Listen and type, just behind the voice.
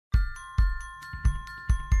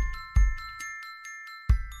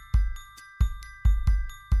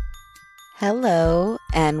Hello,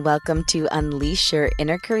 and welcome to Unleash Your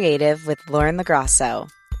Inner Creative with Lauren LaGrasso.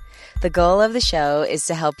 The goal of the show is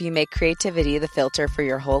to help you make creativity the filter for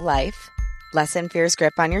your whole life, lessen fear's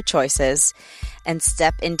grip on your choices, and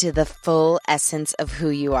step into the full essence of who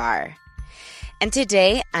you are. And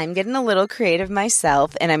today, I'm getting a little creative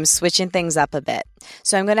myself, and I'm switching things up a bit.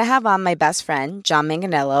 So I'm going to have on my best friend, John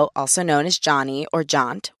Manganello, also known as Johnny or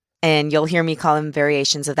Jaunt, and you'll hear me call him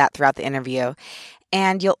variations of that throughout the interview.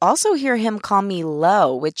 And you'll also hear him call me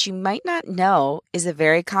Lo, which you might not know is a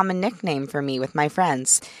very common nickname for me with my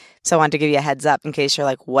friends. So I want to give you a heads up in case you're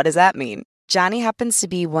like, what does that mean? Johnny happens to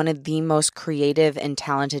be one of the most creative and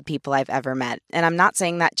talented people I've ever met. And I'm not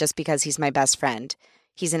saying that just because he's my best friend.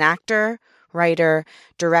 He's an actor, writer,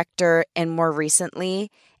 director, and more recently,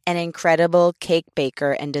 an incredible cake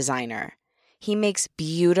baker and designer. He makes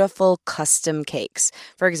beautiful custom cakes.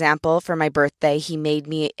 For example, for my birthday, he made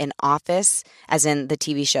me an Office, as in the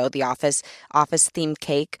TV show The Office, Office-themed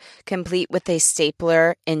cake, complete with a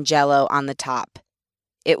stapler and Jell-O on the top.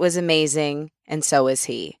 It was amazing, and so is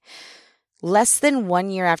he. Less than 1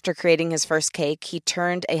 year after creating his first cake, he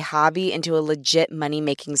turned a hobby into a legit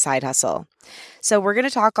money-making side hustle. So we're going to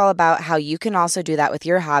talk all about how you can also do that with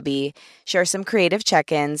your hobby, share some creative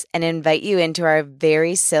check-ins, and invite you into our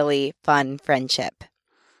very silly, fun friendship.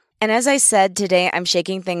 And as I said, today I'm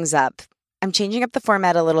shaking things up. I'm changing up the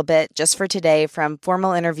format a little bit just for today from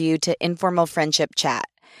formal interview to informal friendship chat.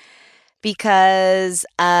 Because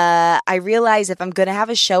I realize if I'm going to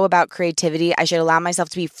have a show about creativity, I should allow myself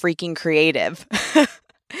to be freaking creative.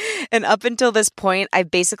 And up until this point,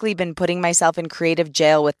 I've basically been putting myself in creative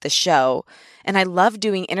jail with the show. And I love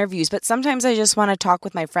doing interviews, but sometimes I just want to talk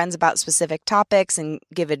with my friends about specific topics and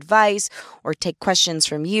give advice or take questions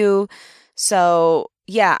from you. So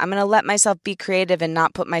yeah, I'm going to let myself be creative and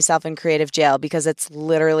not put myself in creative jail because it's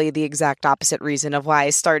literally the exact opposite reason of why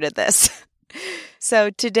I started this.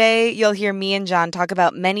 So today you'll hear me and John talk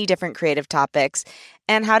about many different creative topics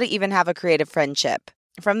and how to even have a creative friendship.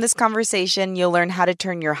 From this conversation, you'll learn how to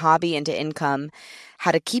turn your hobby into income,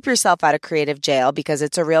 how to keep yourself out of creative jail because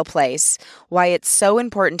it's a real place, why it's so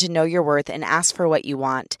important to know your worth and ask for what you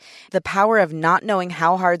want, the power of not knowing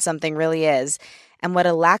how hard something really is, and what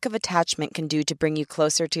a lack of attachment can do to bring you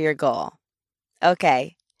closer to your goal.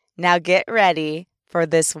 Okay, now get ready for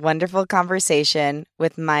this wonderful conversation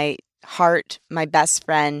with my heart, my best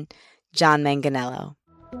friend, John Manganello.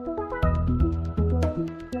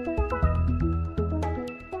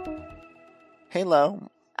 Hey, Lo.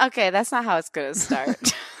 Okay, that's not how it's going to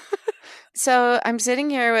start. So I'm sitting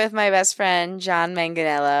here with my best friend, John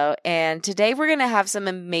Manganello, and today we're going to have some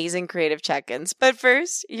amazing creative check-ins. But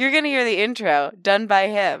first, you're going to hear the intro done by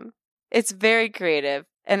him. It's very creative,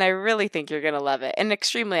 and I really think you're going to love it, and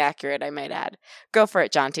extremely accurate, I might add. Go for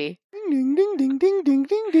it, Jaunty. Ding, ding, ding, ding, ding,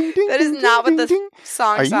 ding, ding, ding. That is not what the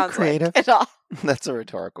song sounds like at all. That's a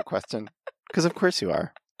rhetorical question. Because of course you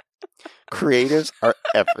are. Creatives are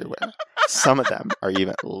everywhere. Some of them are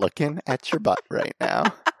even looking at your butt right now.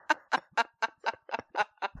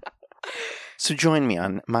 So join me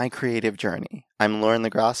on my creative journey. I'm Lauren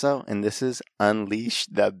LaGrasso, and this is Unleash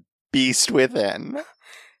the Beast Within.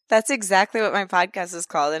 That's exactly what my podcast is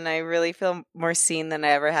called, and I really feel more seen than I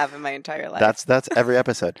ever have in my entire life. That's every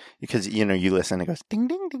episode. Because, you listen, and it goes ding,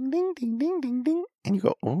 ding, ding, ding, ding, ding, ding, ding. And you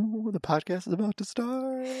go, oh, the podcast is about to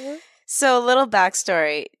start. So a little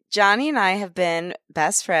backstory. Johnny and I have been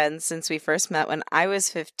best friends since we first met when I was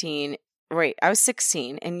 15. Wait, I was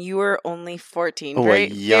 16, and you were only 14. Oh, very, a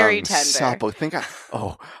young very tender. supple.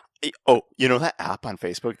 You know that app on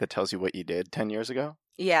Facebook that tells you what you did 10 years ago?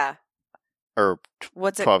 Yeah. Or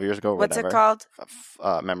 12 years ago, or what's whatever. What's it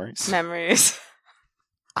called? Memories. Memories.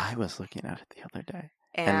 I was looking at it the other day.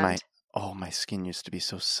 And my skin used to be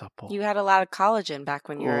so supple. You had a lot of collagen back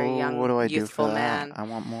when you were a young, what do I youthful do for man. That? I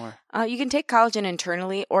want more. You can take collagen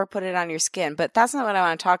internally or put it on your skin, but that's not what I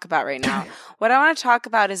want to talk about right now. What I want to talk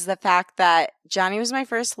about is the fact that Johnny was my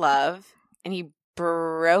first love, and he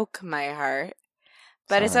broke my heart.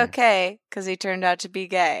 But It's okay, because he turned out to be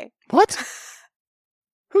gay. What?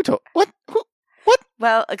 Who told? What? Who? What?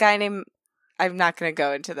 Well, a guy named... I'm not going to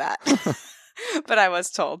go into that. But I was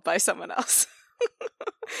told by someone else.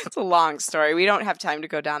 It's a long story. We don't have time to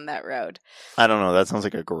go down that road. I don't know. That sounds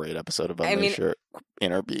like a great episode of Unleash Your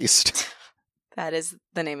Inner Beast. That is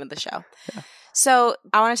the name of the show. Yeah. So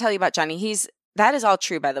I want to tell you about Johnny. He's That is all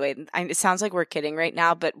true, by the way. It sounds like we're kidding right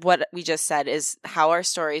now, but what we just said is how our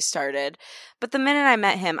story started. But the minute I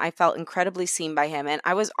met him, I felt incredibly seen by him, and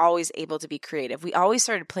I was always able to be creative. We always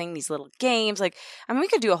started playing these little games. Like, I mean, we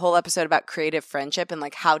could do a whole episode about creative friendship and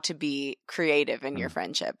like how to be creative in your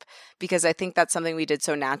friendship, because I think that's something we did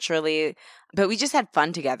so naturally. But we just had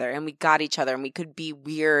fun together, and we got each other, and we could be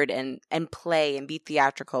weird and play and be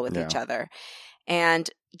theatrical with each other. And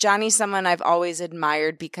Johnny's someone I've always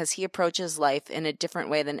admired because he approaches life in a different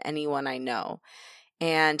way than anyone I know.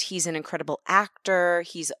 And he's an incredible actor.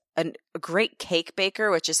 He's a great cake baker,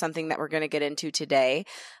 which is something that we're going to get into today.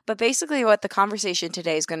 But basically what the conversation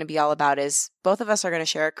today is going to be all about is both of us are going to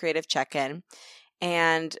share a creative check-in,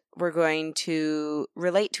 and we're going to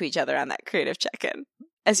relate to each other on that creative check-in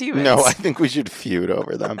as humans. No, I think we should feud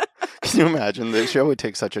over them. Can you imagine? The show would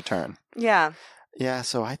take such a turn. Yeah. Yeah,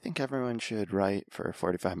 so I think everyone should write for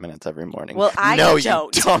 45 minutes every morning. Well, I don't. You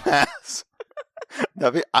dumbass.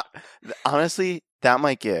 Honestly, that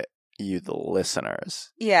might get you the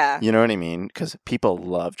listeners. Yeah. You know what I mean? Because people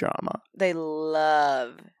love drama. They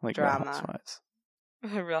love like drama. Real Housewives.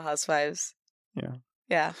 Real Housewives. Yeah.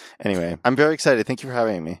 Yeah. Anyway, I'm very excited. Thank you for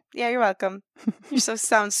having me. Yeah, you're welcome. You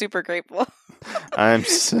sound super grateful. I'm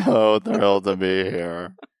so thrilled to be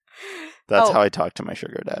here. That's how I talk to my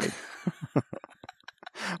sugar daddy.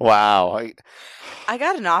 Wow. I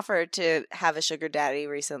got an offer to have a sugar daddy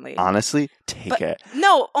recently. Honestly, take it.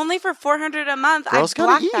 No, only for $400 a month. Girls I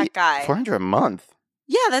blocked that guy. $400 a month?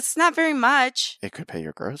 Yeah, that's not very much. It could pay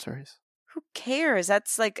your groceries. Who cares?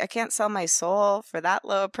 That's like, I can't sell my soul for that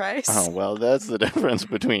low a price. Oh, well, that's the difference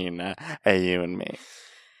between you and me.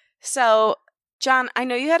 So, John, I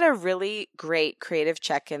know you had a really great creative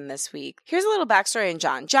check-in this week. Here's a little backstory on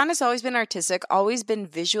John. John has always been artistic, always been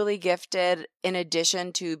visually gifted, in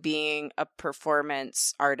addition to being a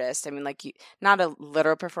performance artist. I mean, like, not a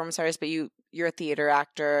literal performance artist, but you're a theater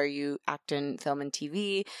actor, you act in film and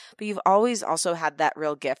TV, but you've always also had that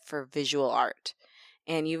real gift for visual art.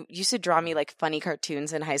 And you used to draw me like funny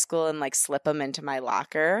cartoons in high school and like slip them into my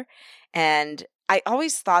locker. And I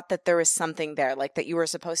always thought that there was something there, like that you were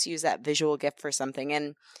supposed to use that visual gift for something.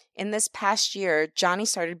 And in this past year, Johnny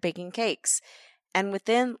started baking cakes. And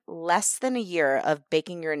within less than a year of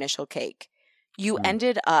baking your initial cake, you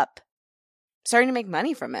ended up starting to make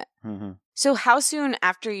money from it. Mm-hmm. So how soon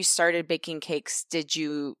after you started baking cakes did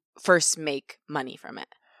you first make money from it?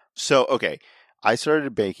 So, okay, I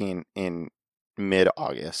started baking in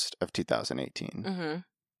mid-August of 2018. Mm-hmm.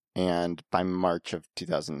 And by March of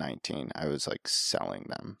 2019, I was like selling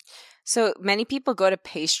them. So many people go to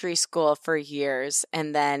pastry school for years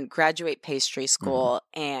and then graduate pastry school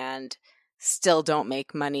and still don't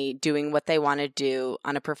make money doing what they want to do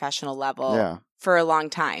on a professional level for a long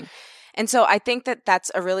time. And so I think that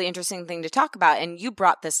that's a really interesting thing to talk about. And you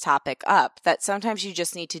brought this topic up, that sometimes you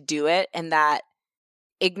just need to do it and that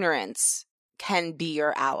ignorance can be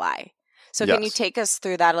your ally. So can you take us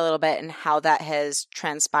through that a little bit and how that has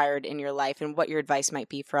transpired in your life and what your advice might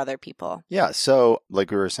be for other people? Yeah. So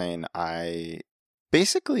like we were saying, I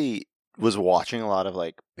basically was watching a lot of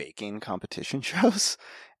like baking competition shows,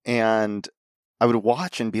 and I would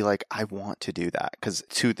watch and be like, I want to do that. Because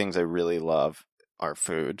two things I really love are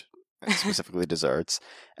food, specifically desserts,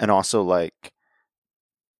 and also like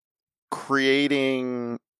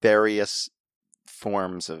creating various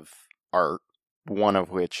forms of art. One of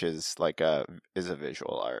which is like a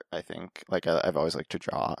visual art, I think. Like I've always liked to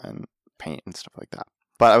draw and paint and stuff like that.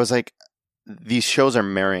 But I was like, these shows are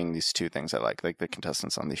marrying these two things I like the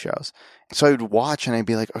contestants on these shows. So I would watch and I'd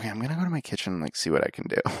be like, okay, I'm going to go to my kitchen and like see what I can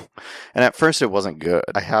do. And at first it wasn't good.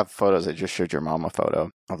 I have photos. I just showed your mom a photo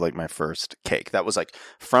of like my first cake that was like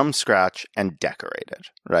from scratch and decorated,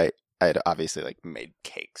 right? I had obviously like made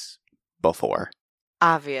cakes before.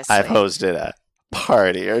 Obviously. I've hosted a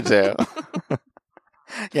party or two.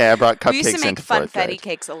 Yeah, I brought cupcakes. We used to make funfetti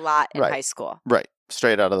cakes a lot in high school. Right.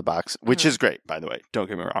 Straight out of the box, which is great, by the way. Don't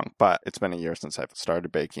get me wrong. But it's been a year since I've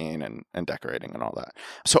started baking and decorating and all that.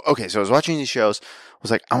 So I was watching these shows. I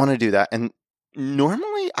was like, I want to do that. And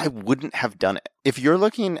normally I wouldn't have done it. If you're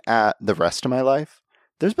looking at the rest of my life,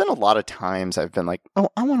 there's been a lot of times I've been like, oh,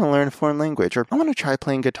 I want to learn a foreign language, or I want to try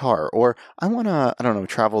playing guitar, or I want to, I don't know,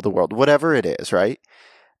 travel the world, whatever it is, right?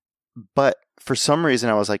 But for some reason,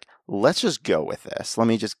 I was like, let's just go with this. Let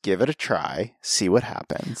me just give it a try, see what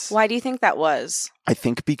happens. Why do you think that was? I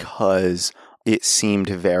think because it seemed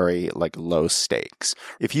very like low stakes.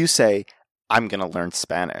 If you say, I'm going to learn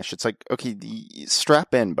Spanish, it's like, okay,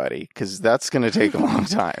 strap in, buddy, because that's going to take a long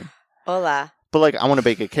time. Hola. But like, I want to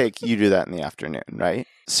bake a cake. You do that in the afternoon, right?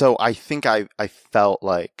 So I think I felt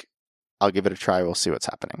like I'll give it a try. We'll see what's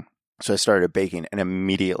happening. So I started baking and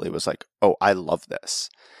immediately was like, oh, I love this.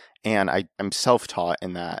 And I'm self-taught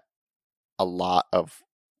in that a lot of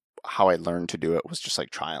how I learned to do it was just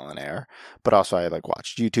like trial and error. But also I like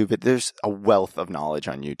watched YouTube. There's a wealth of knowledge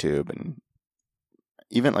on YouTube, and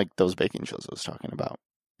even like those baking shows I was talking about.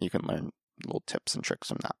 You can learn little tips and tricks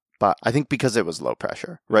from that. But I think because it was low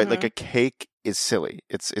pressure, right? Like a cake is silly.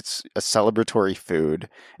 It's a celebratory food.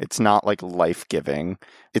 It's not like life-giving.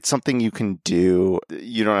 It's something you can do.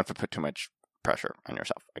 You don't have to put too much pressure on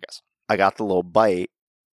yourself, I guess. I got the little bite,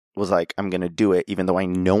 was like, I'm going to do it even though I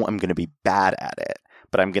know I'm going to be bad at it.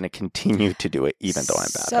 But I'm going to continue to do it even though I'm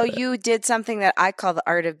bad at it. So you did something that I call the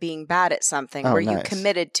art of being bad at something, where you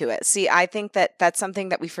committed to it. See, I think that that's something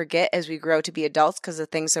that we forget as we grow to be adults, because the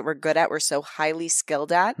things that we're good at, we're so highly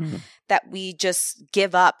skilled at, that we just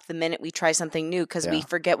give up the minute we try something new, because we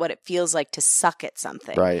forget what it feels like to suck at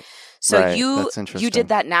something. Right. So you did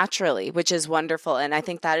that naturally, which is wonderful. And I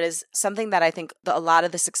think that is something that I think a lot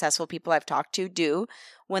of the successful people I've talked to do.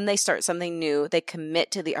 When they start something new, they commit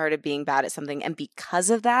to the art of being bad at something. And because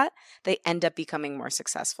of that, they end up becoming more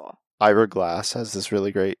successful. Ira Glass has this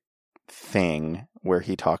really great thing where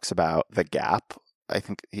he talks about the gap. I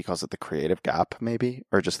think he calls it the creative gap, maybe,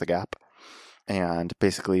 or just the gap. And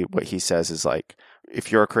basically what he says is like, if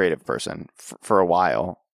you're a creative person for a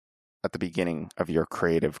while at the beginning of your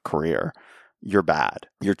creative career, you're bad.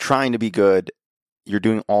 You're trying to be good. You're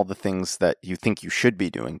doing all the things that you think you should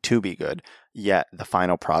be doing to be good, yet the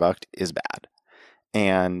final product is bad.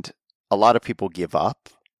 And a lot of people give up.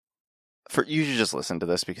 You should just listen to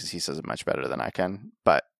this because he says it much better than I can.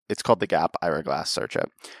 But it's called The Gap, Ira Glass, search it.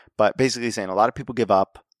 But basically saying a lot of people give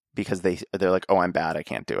up because they're like, oh, I'm bad, I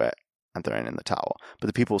can't do it, and throwing in the towel. But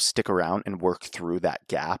the people who stick around and work through that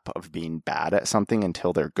gap of being bad at something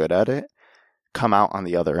until they're good at it come out on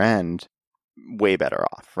the other end way better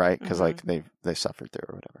off, right? Because like they suffered through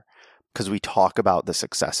or whatever. Because we talk about the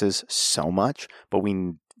successes so much, but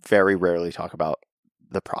we very rarely talk about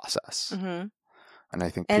the process. And I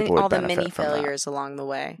think people would benefit from that. And all the mini failures along the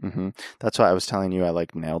way. That's why I was telling you I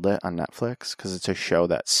like nailed it on Netflix, because it's a show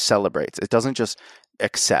that celebrates. It doesn't just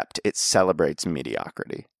accept, it celebrates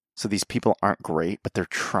mediocrity. So these people aren't great, but they're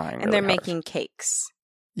trying really And they're hard. making cakes.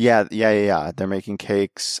 Yeah. They're making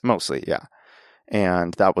cakes, mostly, yeah.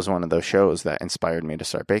 And that was one of those shows that inspired me to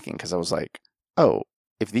start baking, because I was like, oh,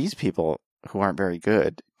 if these people who aren't very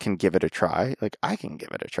good can give it a try, like I can give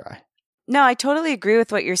it a try. No, I totally agree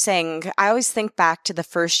with what you're saying. I always think back to the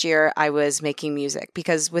first year I was making music,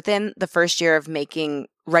 because within the first year of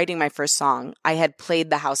writing my first song, I had played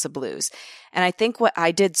the House of Blues. And I think what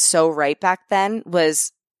I did so right back then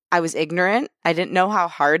was I was ignorant. I didn't know how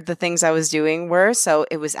hard the things I was doing were. So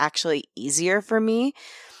it was actually easier for me.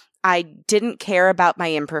 I didn't care about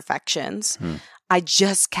my imperfections. I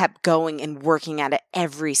just kept going and working at it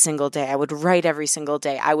every single day. I would write every single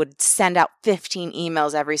day. I would send out 15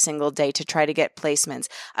 emails every single day to try to get placements.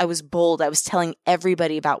 I was bold. I was telling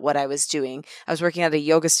everybody about what I was doing. I was working at a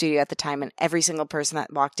yoga studio at the time, and every single person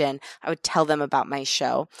that walked in, I would tell them about my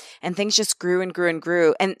show. And things just grew and grew and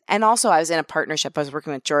grew. And also I was in a partnership. I was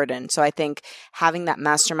working with Jordan. So I think having that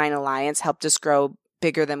mastermind alliance helped us grow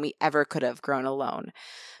bigger than we ever could have grown alone.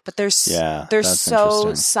 But there's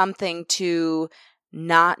so something to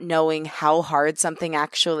not knowing how hard something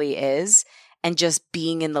actually is and just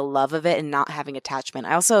being in the love of it and not having attachment.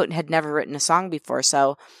 I also had never written a song before,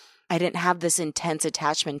 so I didn't have this intense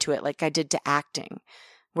attachment to it like I did to acting,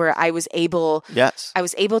 where I was able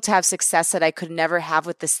to have success that I could never have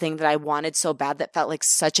with this thing that I wanted so bad, that felt like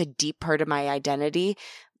such a deep part of my identity,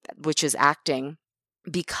 which is acting,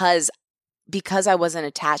 because I wasn't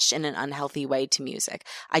attached in an unhealthy way to music.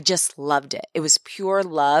 I just loved it. It was pure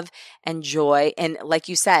love and joy. And like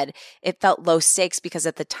you said, it felt low stakes because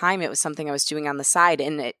at the time it was something I was doing on the side,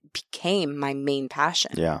 and it became my main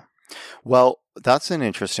passion. Yeah. Well, that's an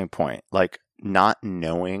interesting point. Like not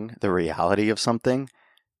knowing the reality of something,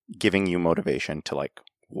 giving you motivation to like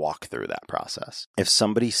walk through that process. If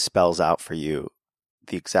somebody spells out for you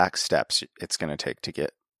the exact steps it's going to take to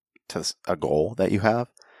get to a goal that you have,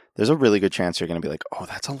 there's a really good chance you're going to be like, oh,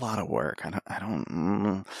 that's a lot of work. I don't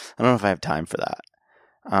know if I have time for that.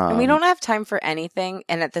 And we don't have time for anything.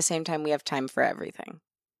 And at the same time, we have time for everything.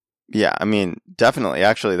 Yeah, I mean, definitely.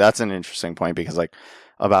 Actually, that's an interesting point, because like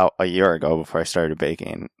about a year ago, before I started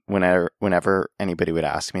baking, whenever anybody would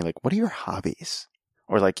ask me like, what are your hobbies?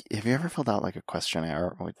 Or like, have you ever filled out like a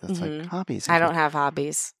questionnaire that's like hobbies? I don't have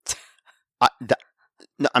hobbies.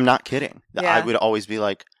 No, I'm not kidding. Yeah. I would always be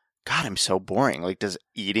like, God, I'm so boring. Like, does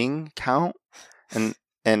eating count?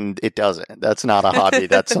 And it doesn't. That's not a hobby.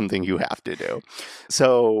 That's something you have to do.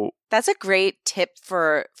 So that's a great tip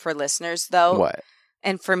for listeners, though. What?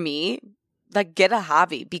 And for me, like, get a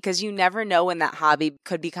hobby, because you never know when that hobby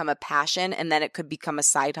could become a passion, and then it could become a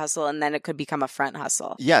side hustle, and then it could become a front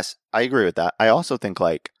hustle. Yes, I agree with that. I also think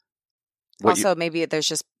like maybe there's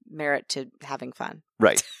just merit to having fun.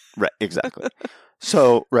 Right, exactly.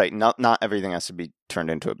 So, right, not everything has to be turned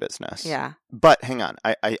into a business. Yeah. But hang on,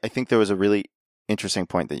 I think there was a really interesting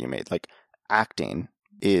point that you made. Like, acting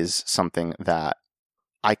is something that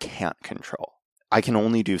I can't control. I can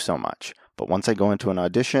only do so much. But once I go into an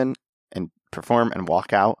audition and perform and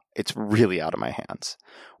walk out, it's really out of my hands.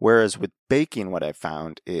 Whereas with baking, what I've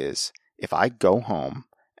found is if I go home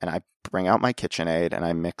and I bring out my KitchenAid and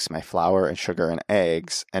I mix my flour and sugar and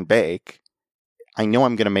eggs and bake, I know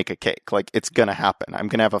I'm going to make a cake. Like, it's going to happen. I'm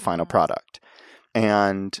going to have a final product.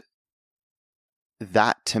 And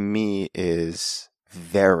that to me is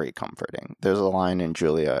very comforting. There's a line in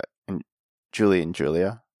Julie and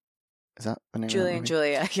Julia. Is that the name? Julie and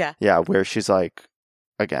Julia, yeah. Yeah, where she's like,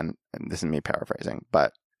 again, and this is me paraphrasing,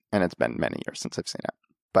 and it's been many years since I've seen it.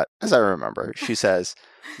 But as I remember, she says,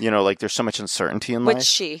 like, there's so much uncertainty in life. Which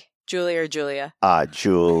she? Julie or Julia?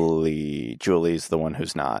 Julie. Julie's the one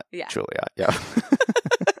who's not Julia. Yeah.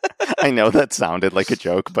 I know that sounded like a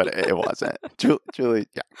joke, but it wasn't. Julie,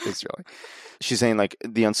 yeah, it's Julie. She's saying, like,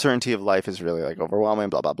 the uncertainty of life is really, like, overwhelming,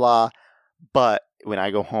 blah, blah, blah. But when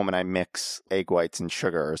I go home and I mix egg whites and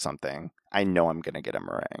sugar or something, I know I'm going to get a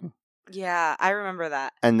meringue. Yeah, I remember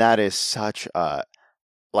that. And that is such a,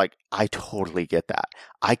 like, I totally get that.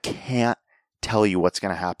 I can't tell you what's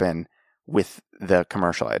going to happen with the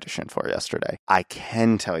commercial I auditioned for yesterday. I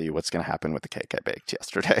can tell you what's going to happen with the cake I baked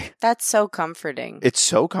yesterday. That's so comforting. It's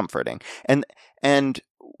so comforting. And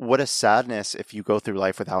what a sadness if you go through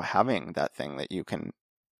life without having that thing that you can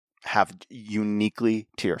have uniquely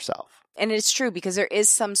to yourself. And it's true, because there is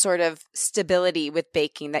some sort of stability with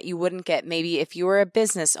baking that you wouldn't get maybe if you were a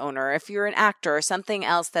business owner, if you're an actor, or something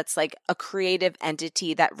else that's like a creative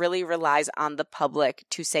entity that really relies on the public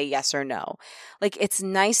to say yes or no. Like, it's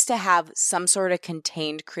nice to have some sort of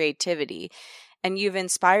contained creativity. And you've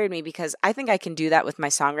inspired me, because I think I can do that with my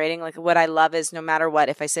songwriting. Like, what I love is no matter what,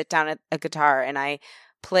 if I sit down at a guitar and I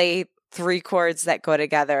play 3 chords that go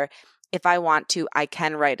together, if I want to, I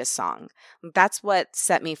can write a song. That's what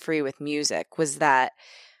set me free with music, was that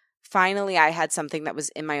finally I had something that was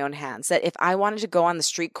in my own hands, that if I wanted to go on the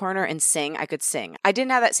street corner and sing, I could sing. I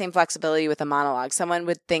didn't have that same flexibility with a monologue. Someone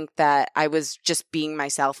would think that I was just being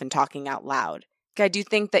myself and talking out loud. I do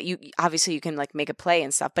think that you can like make a play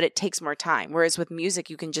and stuff, but it takes more time. Whereas with music,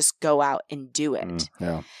 you can just go out and do it.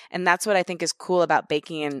 Yeah. And that's what I think is cool about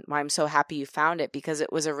baking, and why I'm so happy you found it, because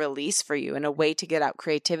it was a release for you and a way to get out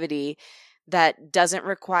creativity that doesn't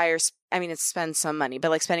require, it spends some money,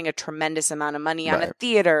 but like spending a tremendous amount of money on a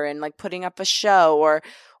theater and like putting up a show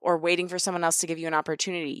or waiting for someone else to give you an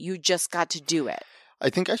opportunity. You just got to do it. I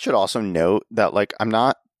think I should also note that, like, I'm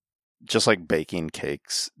not just like baking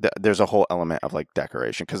cakes. There's a whole element of like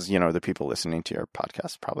decoration, because, the people listening to your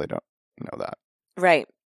podcast probably don't know that. Right.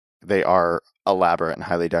 They are elaborate and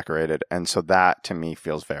highly decorated. And so that to me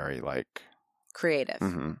feels very like creative.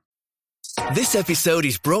 Mm-hmm. This episode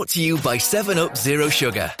is brought to you by 7-Up Zero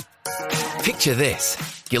Sugar. Picture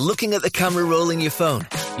this. You're looking at the camera roll in your phone.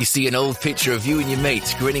 You see an old picture of you and your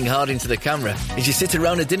mates grinning hard into the camera as you sit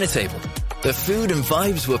around a dinner table. The food and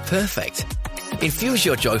vibes were perfect. Infuse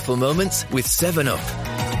your joyful moments with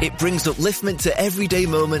 7-Up. It brings upliftment to everyday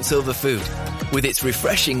moments over food. With its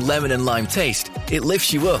refreshing lemon and lime taste, it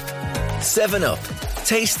lifts you up. 7-Up.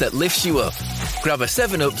 Taste that lifts you up. Grab a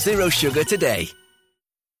 7-Up Zero Sugar today.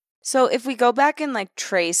 So if we go back and like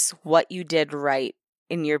trace what you did right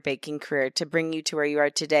in your baking career to bring you to where you are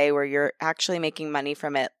today, where you're actually making money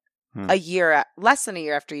from it less than a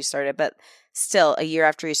year after you started, but still a year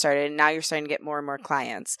after you started, and now you're starting to get more and more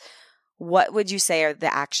clients. What would you say are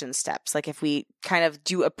the action steps? Like, if we kind of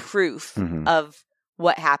do a proof of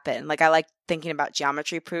what happened, like I like thinking about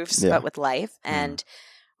geometry proofs, but with life, and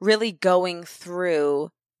really going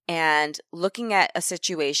through and looking at a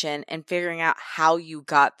situation and figuring out how you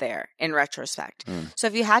got there in retrospect. So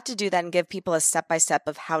if you had to do that and give people a step-by-step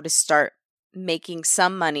of how to start making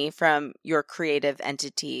some money from your creative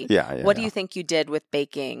entity, what do you think you did with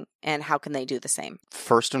baking, and how can they do the same?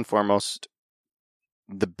 First and foremost,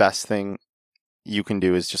 the best thing you can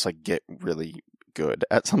do is just like get really good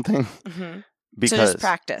at something. Because, so just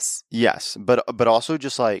practice. Yes, but also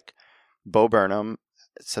just like Bo Burnham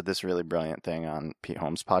said this really brilliant thing on Pete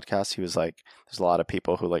Holmes' podcast. He was like, there's a lot of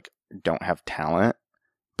people who like don't have talent,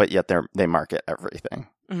 but yet they market everything.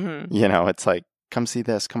 It's like, come see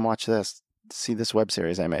this, come watch this, see this web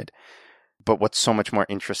series I made. But what's so much more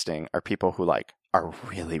interesting are people who like are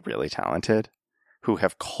really, really talented, who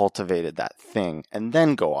have cultivated that thing and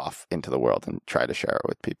then go off into the world and try to share it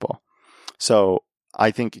with people. So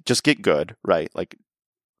I think just get good, right? Like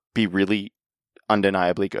be really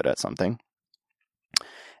undeniably good at something.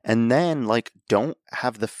 And then like don't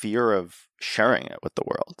have the fear of sharing it with the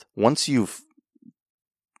world. Once you've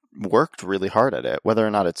worked really hard at it, whether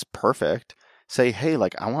or not it's perfect, say, hey,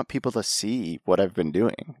 like I want people to see what I've been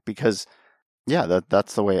doing, because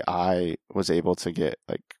that's the way I was able to get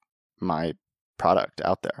like my product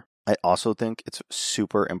out there. I also think it's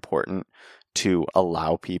super important to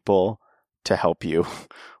allow people to help you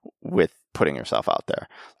with putting yourself out there.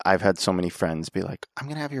 I've had so many friends be like, I'm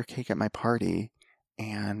going to have your cake at my party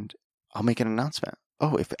and I'll make an announcement.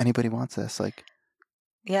 Oh, if anybody wants this, like,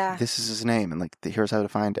 this is his name, and like here's how to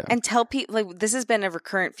find him. And tell people, like, this has been a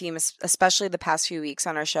recurrent theme, especially the past few weeks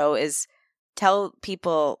on our show, is tell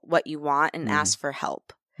people what you want and ask for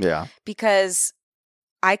help. Yeah. Because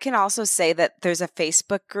I can also say that there's a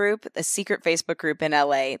Facebook group, a secret Facebook group in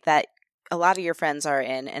LA that a lot of your friends are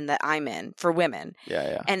in and that I'm in for women.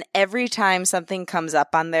 Yeah. And every time something comes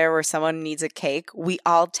up on there where someone needs a cake, we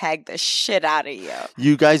all tag the shit out of you.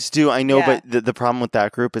 You guys do, I know, but the problem with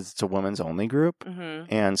that group is it's a women's only group. Mm-hmm.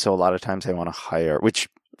 And so a lot of times they want to hire, which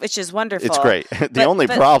is wonderful. It's great. The only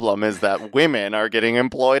problem is that women are getting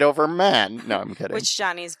employed over men. No, I'm kidding. Which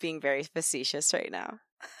Johnny's being very facetious right now.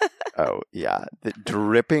 Oh, yeah.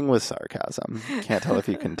 Dripping with sarcasm. Can't tell if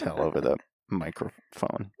you can tell over the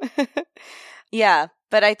microphone. Yeah,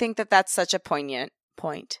 but I think that that's such a poignant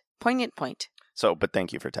point. So, but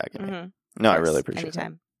thank you for tagging me. Mm-hmm. No, I really appreciate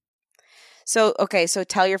it. So, okay, so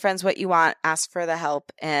tell your friends what you want, ask for the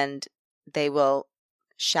help, and they will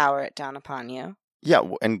shower it down upon you. Yeah,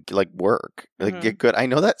 and like work, like get good. I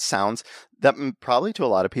know that probably to a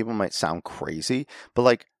lot of people might sound crazy, but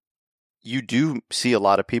like you do see a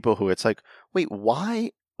lot of people who it's like, wait,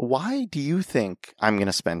 why do you think I'm going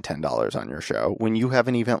to spend $10 on your show when you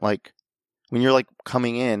haven't even like, when you're like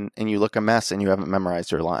coming in and you look a mess and you haven't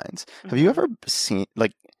memorized your lines? Mm-hmm. Have you ever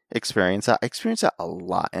experienced that? I experience that a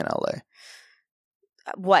lot in LA.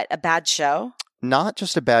 What, a bad show? Not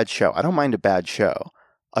just a bad show. I don't mind a bad show.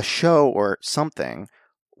 A show or something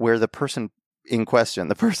where the person in question,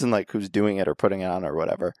 the person like who's doing it or putting it on or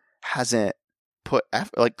whatever, hasn't put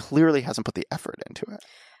clearly hasn't put the effort into it.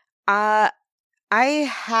 I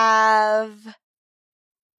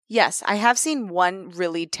have seen one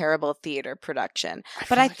really terrible theater production,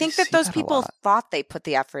 but I think that those people thought they put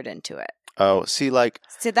the effort into it. Oh, see,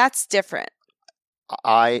 that's different.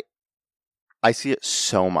 I see it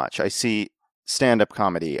so much. I see stand-up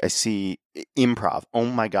comedy. I see improv. Oh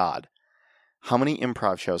my God. How many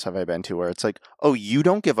improv shows have I been to where it's like, oh, you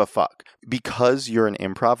don't give a fuck because you're an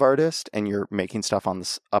improv artist and you're making stuff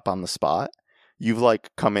up on the spot. You've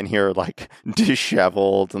like come in here like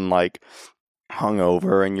disheveled and like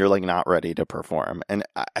hungover and you're like not ready to perform. And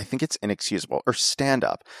I think it's inexcusable. Or stand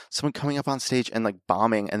up. Someone coming up on stage and like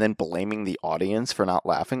bombing and then blaming the audience for not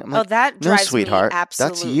laughing. I'm like, that drives sweetheart, me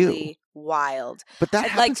absolutely that's you. Wild. But that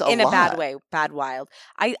happens in a lot. A bad way. Bad wild.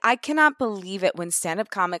 I cannot believe it when stand-up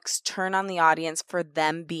comics turn on the audience for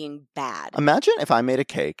them being bad. Imagine if I made a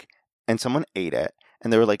cake and someone ate it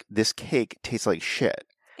and they were like, this cake tastes like shit.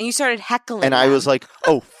 And you started heckling and them. I was like,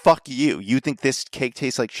 oh, fuck you. You think this cake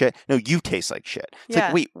tastes like shit? No, you taste like shit. It's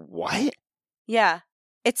like, wait, what? Yeah.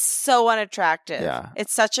 It's so unattractive. Yeah.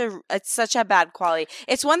 It's such a bad quality.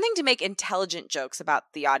 It's one thing to make intelligent jokes about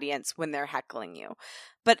the audience when they're heckling you.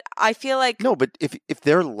 But I feel like no, but if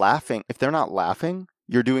they're laughing, if they're not laughing,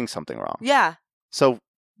 you're doing something wrong. Yeah. So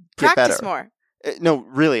get practice better. More. No,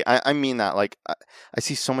 really, I mean that. Like, I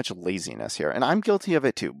see so much laziness here, and I'm guilty of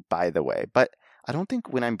it too, by the way. But I don't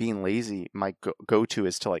think when I'm being lazy, my go-to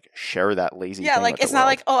is to like share that lazy. Yeah, thing like with it's the not world.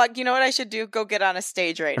 like, oh, you know what I should do? Go get on a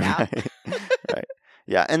stage right now. Right.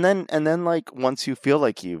 Yeah, and then like once you feel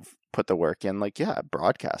like you've put the work in, like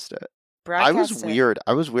broadcast it. I was weird.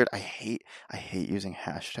 I hate using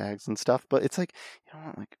hashtags and stuff, but it's like, you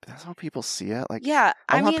know, like that's how people see it. Like, yeah,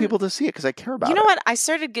 I want people to see it because I care about it. You know what? I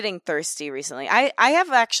started getting thirsty recently. I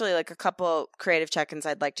have actually like a couple creative check-ins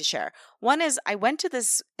I'd like to share. One is I went to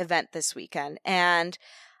this event this weekend and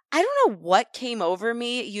I don't know what came over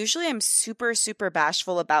me. Usually I'm super, super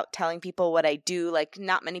bashful about telling people what I do. Like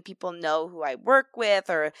not many people know who I work with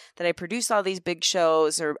or that I produce all these big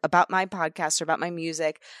shows or about my podcast or about my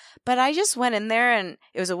music. But I just went in there and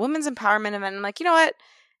it was a women's empowerment event. I'm like, you know what?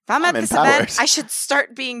 If I'm at this event, I should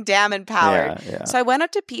start being damn empowered. Yeah. So I went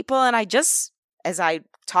up to people and I just, as I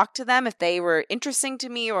talked to them, if they were interesting to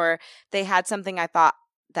me or they had something I thought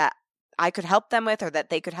that I could help them with or that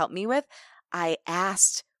they could help me with, I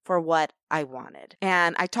asked for what I wanted.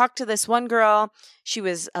 And I talked to this one girl. She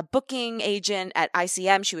was a booking agent at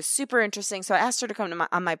ICM. She was super interesting. So I asked her to come to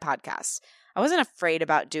on my podcast. I wasn't afraid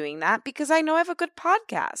about doing that because I know I have a good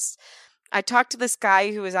podcast. I talked to this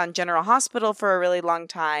guy who was on General Hospital for a really long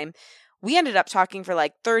time. We ended up talking for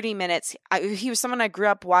like 30 minutes. He was someone I grew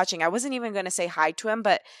up watching. I wasn't even going to say hi to him,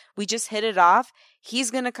 but we just hit it off.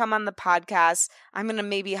 He's going to come on the podcast. I'm going to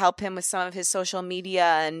maybe help him with some of his social media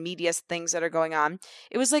and media things that are going on.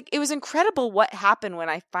 It was incredible what happened when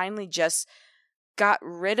I finally just got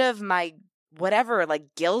rid of my whatever,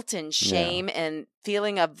 like guilt and shame and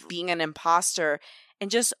feeling of being an imposter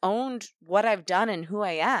and just owned what I've done and who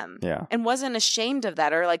I am. Yeah. And wasn't ashamed of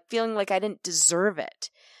that or like feeling like I didn't deserve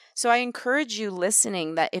it. So I encourage you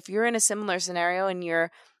listening that if you're in a similar scenario and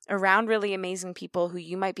you're around really amazing people who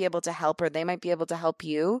you might be able to help or they might be able to help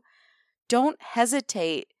you, don't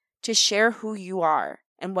hesitate to share who you are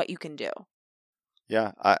and what you can do.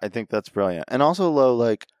 Yeah, I think that's brilliant. And also, Lo,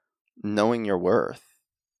 like, knowing your worth.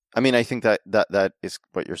 I mean, I think that is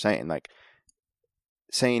what you're saying. Like,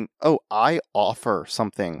 saying, oh, I offer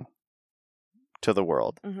something to the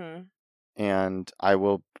world. Mm-hmm. And I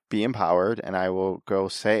will be empowered and I will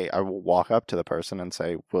walk up to the person and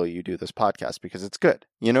say, will you do this podcast? Because it's good.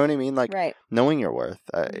 You know what I mean? Like, right. Knowing your worth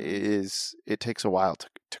it takes a while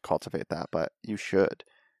to cultivate that, but you should.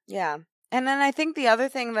 Yeah. And then I think the other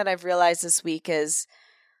thing that I've realized this week is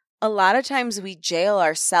a lot of times we jail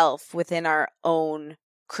ourselves within our own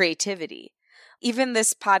creativity. Even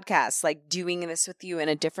this podcast, like doing this with you in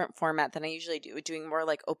a different format than I usually do, doing more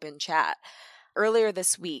like open chat. Earlier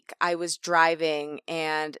this week, I was driving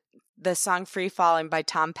and the song Free Falling by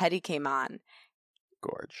Tom Petty came on.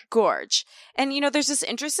 Gorge. And, there's this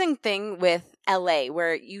interesting thing with LA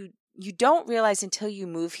where you don't realize until you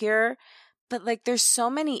move here, but like there's so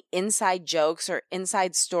many inside jokes or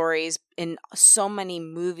inside stories in so many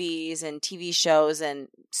movies and TV shows and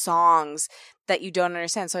songs that you don't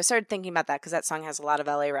understand. So I started thinking about that because that song has a lot of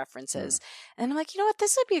LA references. And I'm like, you know what?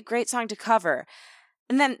 This would be a great song to cover.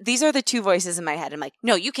 And then these are the two voices in my head. I'm like,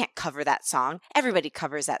 no, you can't cover that song. Everybody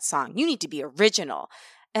covers that song. You need to be original.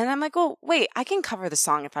 And I'm like, well, wait, I can cover the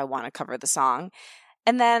song if I want to cover the song.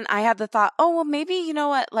 And then I had the thought, oh, well, maybe, you know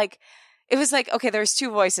what? Like, it was like, okay, there's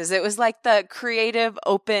two voices. It was like the creative,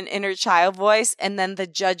 open inner child voice and then the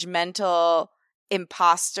judgmental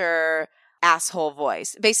imposter asshole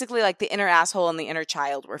voice. Basically, like the inner asshole and the inner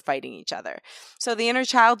child were fighting each other. So the inner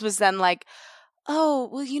child was then like, oh,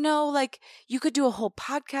 well, like you could do a whole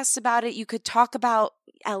podcast about it. You could talk about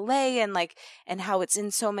LA and how it's in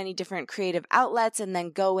so many different creative outlets and then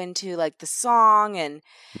go into like the song and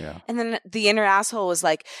then the inner asshole was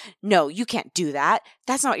like, no, you can't do that.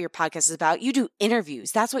 That's not what your podcast is about. You do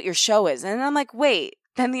interviews. That's what your show is. And I'm like, wait.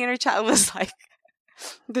 Then the inner child was like,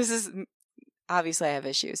 this is obviously I have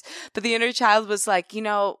issues, but the inner child was like,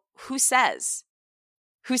 who says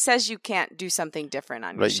you can't do something different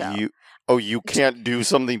on your show? You can't do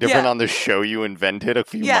something different on the show you invented a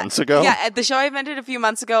few months ago? Yeah, the show I invented a few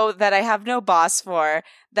months ago that I have no boss for,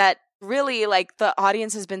 that really, like, the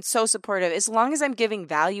audience has been so supportive. As long as I'm giving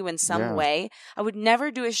value in some way, I would never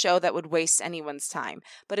do a show that would waste anyone's time.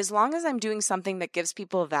 But as long as I'm doing something that gives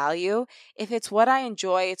people value, if it's what I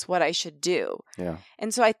enjoy, it's what I should do. Yeah.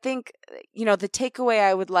 And so I think, the takeaway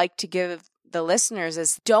I would like to give the listeners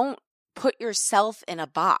is don't put yourself in a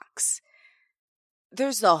box.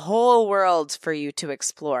 There's the whole world for you to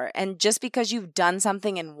explore. And just because you've done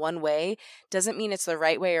something in one way doesn't mean it's the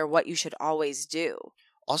right way or what you should always do.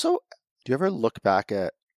 Also, do you ever look back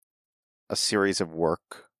at a series of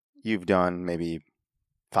work you've done maybe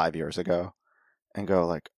 5 years ago and go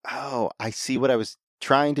like, oh, I see what I was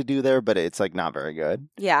trying to do there, but it's like not very good?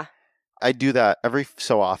 Yeah. I do that every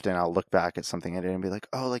so often. I'll look back at something I did and be like,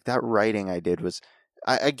 oh, like that writing I did was,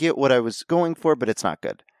 I get what I was going for, but it's not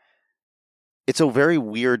good. It's a very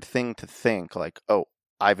weird thing to think like, oh,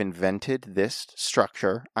 I've invented this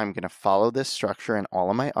structure. I'm going to follow this structure in all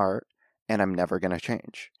of my art and I'm never going to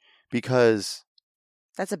change because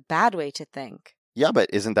that's a bad way to think. Yeah, but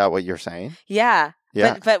isn't that what you're saying? Yeah.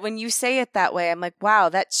 Yeah. But when you say it that way, I'm like, wow,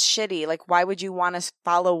 that's shitty. Like, why would you want to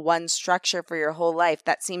follow one structure for your whole life?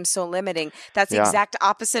 That seems so limiting. That's the exact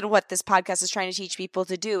opposite of what this podcast is trying to teach people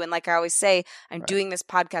to do. And like I always say, I'm doing this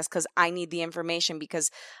podcast because I need the information,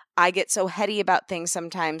 because I get so heady about things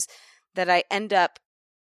sometimes that I end up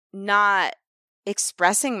not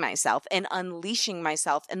expressing myself and unleashing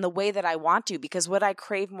myself in the way that I want to, because what I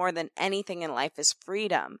crave more than anything in life is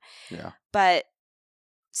freedom. Yeah. But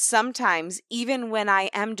sometimes, even when I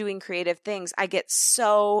am doing creative things, I get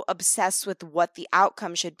so obsessed with what the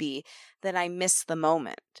outcome should be that I miss the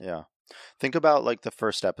moment. Yeah. Think about like the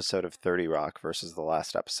first episode of 30 Rock versus the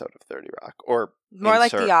last episode of 30 Rock. Or More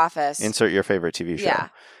like The Office. Insert your favorite TV show. Yeah.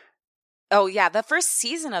 Oh, yeah. The first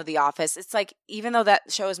season of The Office, it's like, even though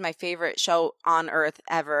that show is my favorite show on earth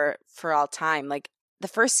ever for all time, like, the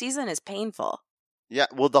first season is painful. Yeah,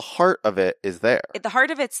 well, the heart of it is there. The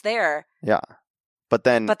heart of it's there. Yeah. But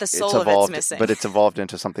then But the soul it's evolved, of it's missing. But it's evolved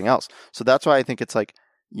into something else. So that's why I think it's like,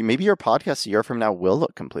 maybe your podcast a year from now will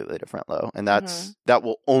look completely different, Lo. And that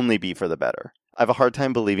will only be for the better. I have a hard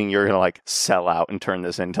time believing you're going to like sell out and turn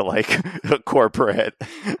this into like a corporate,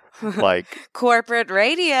 like corporate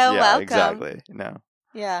radio. Yeah, welcome. Exactly. No.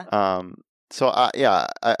 Yeah. So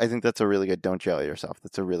I think that's a really good. Don't jail yourself.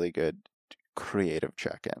 That's a really good creative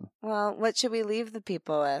check-in. Well, what should we leave the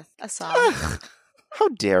people with? A song. How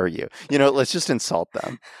dare you? Let's just insult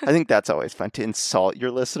them. I think that's always fun to insult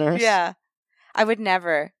your listeners. Yeah. I would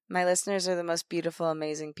never. My listeners are the most beautiful,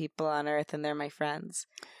 amazing people on earth, and they're my friends.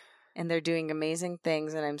 And they're doing amazing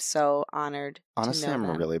things, and I'm so honored. Honestly, to know I'm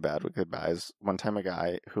them. really bad with goodbyes. One time, a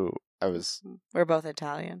guy who We're both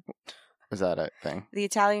Italian. Was that a thing? The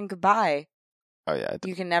Italian goodbye. Oh, yeah.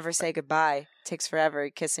 You can never say goodbye. It takes forever.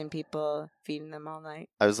 Kissing people, feeding them all night.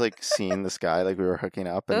 I was like seeing this guy, like we were hooking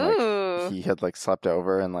up, and Ooh. like he had like slept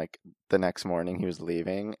over, and like the next morning he was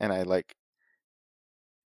leaving, and I like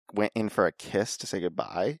went in for a kiss to say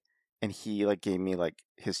goodbye, and he like gave me like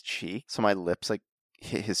his cheek, so my lips like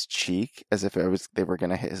hit his cheek as if they were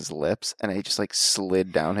gonna hit his lips, and I just like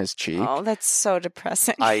slid down his cheek. Oh, that's so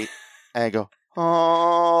depressing. I go,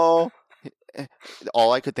 oh.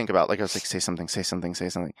 All I could think about, like, I was like, say something. I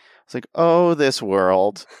was like, oh, this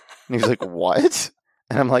world. And he was like, what?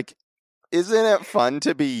 And I'm like, isn't it fun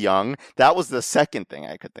to be young? That was the second thing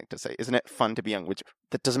I could think to say. Isn't it fun to be young? Which,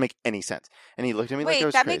 that doesn't make any sense. And he looked at me like I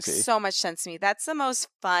was that crazy. makes so much sense to me. That's the most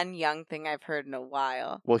fun young thing I've heard in a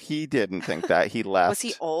while. Well, he didn't think that. He left. Was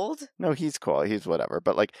he old? No, he's cool. He's whatever.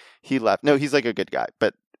 But, like, he left. No, he's, like, a good guy.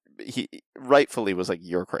 But he rightfully was like,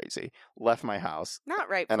 you're crazy. Left my house. Not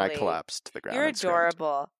rightfully. And I collapsed to the ground. You're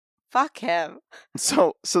adorable. Fuck him.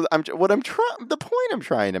 So the point I'm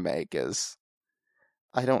trying to make is,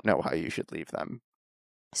 I don't know how you should leave them.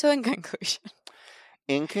 So in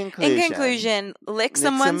conclusion, lick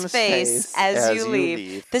someone's face as you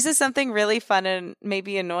leave. This is something really fun and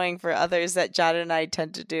maybe annoying for others that John and I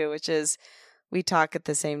tend to do, which is we talk at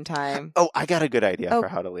the same time. Oh, I got a good idea for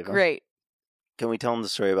how to leave them. Great. Can we tell them the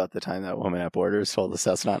story about the time that woman at Borders told us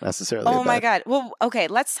that's not necessarily a my God. Well, okay,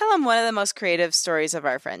 let's tell them one of the most creative stories of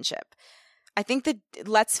our friendship. I think that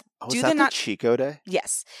the Chico day?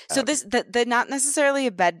 Yes. So the not necessarily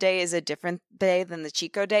a bed day is a different day than the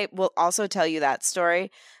Chico day. We'll also tell you that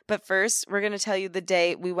story. But first, we're going to tell you the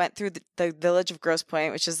day we went through the village of Grosse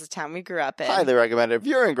Pointe, which is the town we grew up in. Highly recommend it. If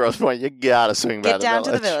you're in Grosse Pointe, you gotta swing by the village. Get down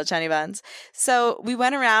to the village, honey buns. So we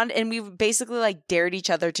went around and we basically like dared each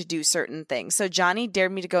other to do certain things. So Johnny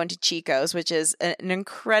dared me to go into Chico's, which is an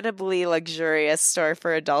incredibly luxurious store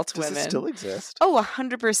for adult women. Does it still exist? Oh,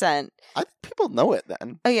 100%. People know it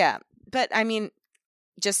then. Oh, yeah. But I mean,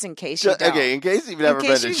 just in case you don't. Okay, in case you've never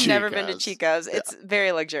been to Chico's. It's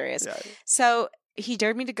very luxurious. Yeah. So he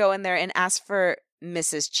dared me to go in there and ask for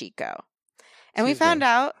Mrs. Chico. And we found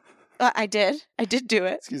out, I did do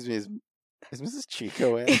it. Excuse me, is Mrs.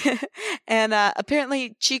 Chico in? And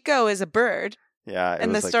apparently Chico is a bird. Yeah.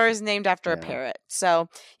 And the store is named after a parrot. So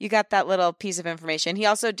you got that little piece of information. He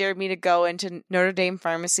also dared me to go into Notre Dame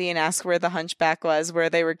Pharmacy and ask where the hunchback was, where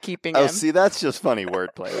they were keeping him. Oh, see, that's just funny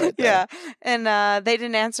wordplay right there. Yeah. And they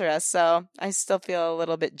didn't answer us. So I still feel a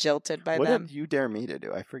little bit jilted by them. What did you dare me to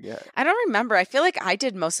do? I forget. I don't remember. I feel like I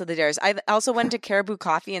did most of the dares. I also went to Caribou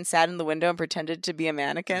Coffee and sat in the window and pretended to be a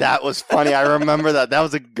mannequin. That was funny. I remember that. That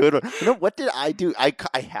was a good one. You know, what did I do? I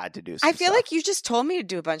had to do some I feel stuff. like you just told me to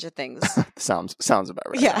do a bunch of things. Sounds about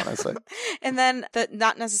right, honestly. And then the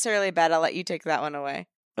not necessarily bad, I'll let you take that one away.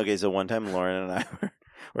 Okay, so one time Lauren and I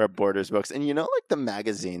were at Borders Books, and you know, like the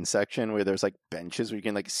magazine section where there's like benches where you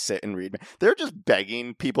can like sit and read. They're just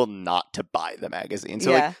begging people not to buy the magazine.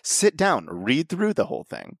 So like, sit down, read through the whole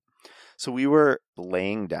thing. So we were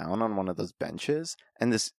laying down on one of those benches,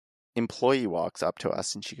 and this employee walks up to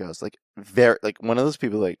us, and she goes like, one of those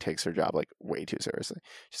people who, like takes her job like way too seriously.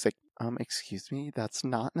 She's like, excuse me, that's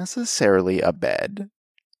not necessarily a bed.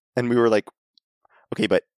 And we were like, okay,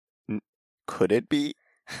 but could it be?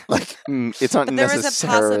 Like, it's not but there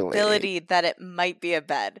necessarily. There is a possibility that it might be a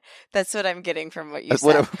bed. That's what I'm getting from what you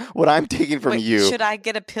said. What I'm taking from you. Should I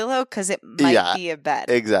get a pillow? Because it might be a bed.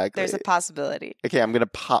 Exactly. There's a possibility. Okay, I'm going to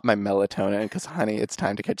pop my melatonin because, honey, it's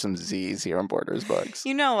time to catch some Z's here on Borders Books.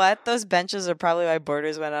 You know what? Those benches are probably why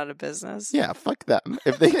Borders went out of business. Yeah, fuck them.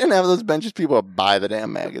 If they didn't have those benches, people would buy the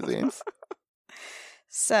damn magazines.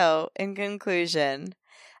 So, in conclusion,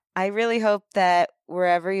 I really hope that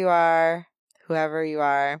wherever you are, whoever you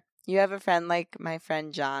are, you have a friend like my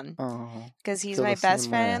friend John. Because he's my best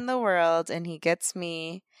friend in the world and he gets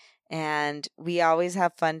me. And we always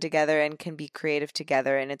have fun together and can be creative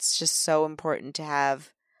together. And it's just so important to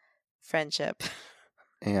have friendship.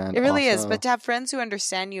 And it really is. But to have friends who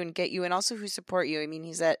understand you and get you and also who support you. I mean,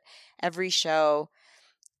 he's at every show.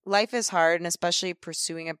 Life is hard, and especially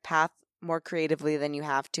pursuing a path more creatively than you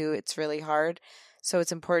have to. It's really hard. So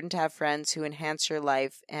it's important to have friends who enhance your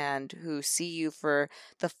life and who see you for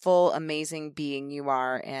the full, amazing being you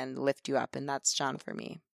are and lift you up. And that's John for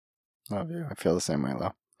me. Love you. I feel the same way,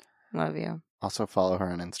 Lo. Love you. Also follow her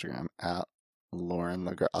on Instagram at Lauren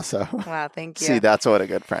LaGrasso. Wow, thank you. See, that's what a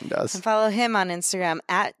good friend does. And follow him on Instagram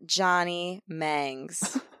at Johnny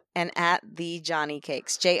Mangs and at the Johnny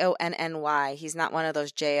Cakes. JONNY. He's not one of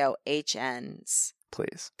those JOHNs.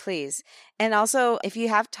 Please. And also, if you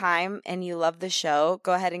have time and you love the show,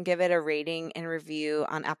 go ahead and give it a rating and review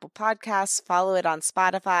on Apple Podcasts. Follow it on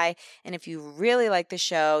Spotify. And if you really like the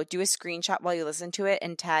show, do a screenshot while you listen to it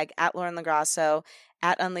and tag at Lauren LaGrasso,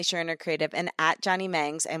 at Unleash Your Inner Creative, and at Johnny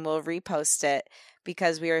Mangs, and we'll repost it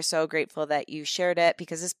because we are so grateful that you shared it,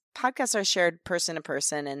 because this podcasts are shared person to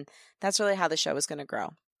person, and that's really how the show is going to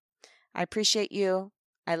grow. I appreciate you.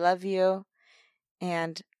 I love you.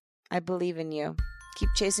 And I believe in you. Keep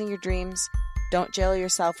chasing your dreams. Don't jail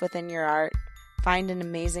yourself within your art. Find an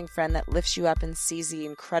amazing friend that lifts you up and sees the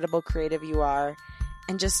incredible creative you are.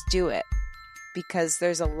 And just do it. Because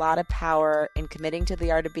there's a lot of power in committing to the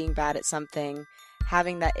art of being bad at something,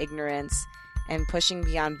 having that ignorance, and pushing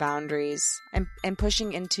beyond boundaries, and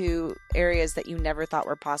pushing into areas that you never thought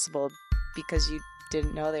were possible because you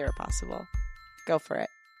didn't know they were possible. Go for it.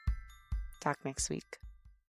 Talk next week.